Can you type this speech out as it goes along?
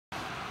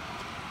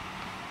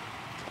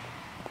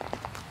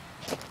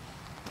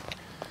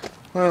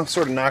Well,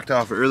 sort of knocked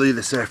off early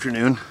this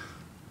afternoon.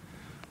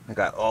 I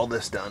got all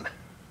this done.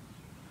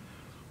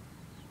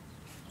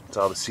 It's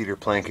all the cedar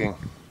planking.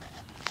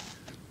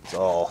 It's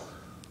all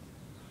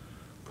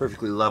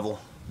perfectly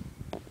level.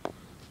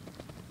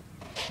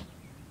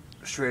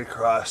 Straight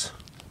across.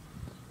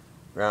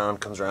 Round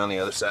comes around the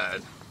other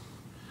side.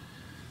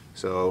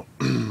 So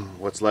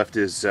what's left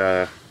is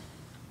have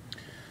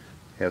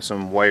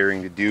some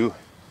wiring to do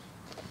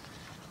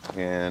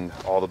and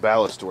all the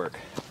ballast work.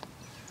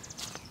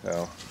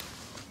 So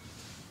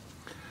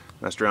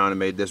messed around and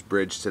made this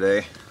bridge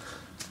today.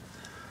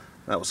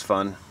 That was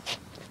fun.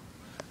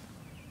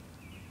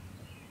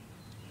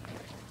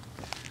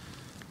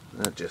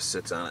 That just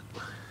sits on it.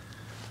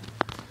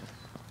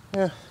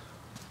 Yeah,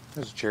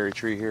 there's a cherry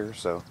tree here,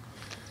 so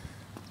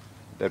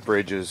that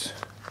bridge is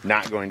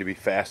not going to be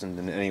fastened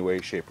in any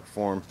way, shape, or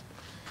form.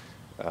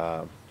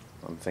 I'm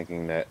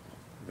thinking that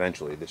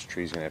eventually this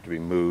tree is going to have to be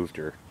moved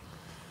or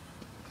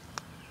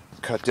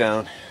cut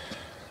down.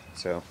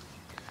 So,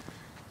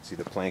 see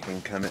the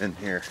planking come in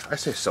here. I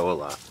say so a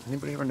lot.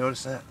 Anybody ever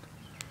notice that?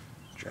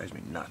 It drives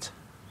me nuts.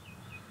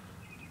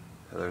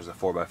 So there's the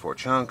 4x4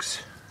 chunks.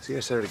 See, I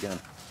said it again.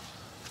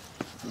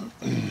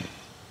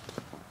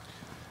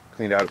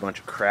 Cleaned out a bunch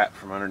of crap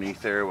from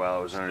underneath there while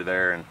I was under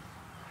there, and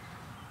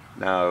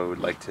now I would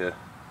like to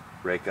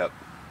rake up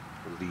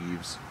the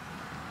leaves.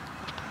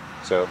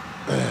 So,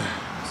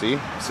 see,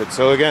 I said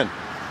so again.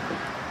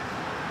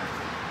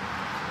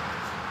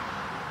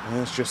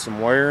 And it's just some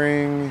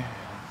wiring,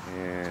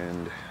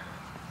 and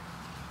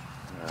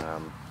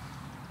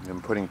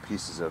I'm putting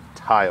pieces of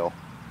tile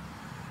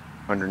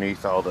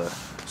underneath all the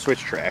switch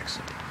tracks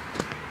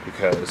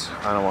because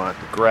I don't want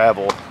the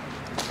gravel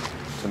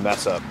to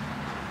mess up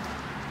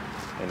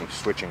any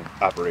switching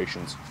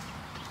operations.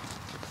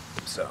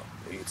 So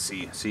you can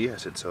see, I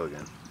said so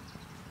again.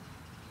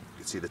 You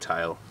can see the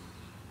tile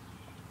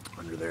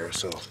under there,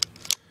 so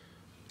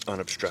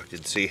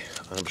unobstructed. See,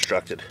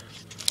 unobstructed.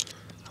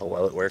 How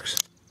well it works.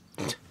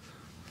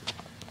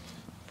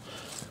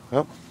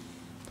 Well,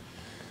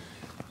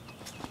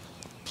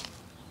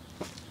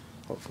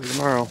 hopefully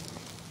tomorrow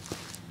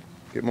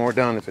get more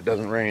done if it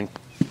doesn't rain.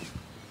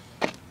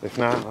 If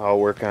not, I'll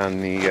work on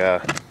the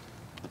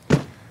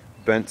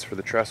vents for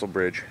the trestle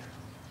bridge,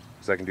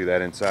 because I can do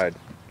that inside.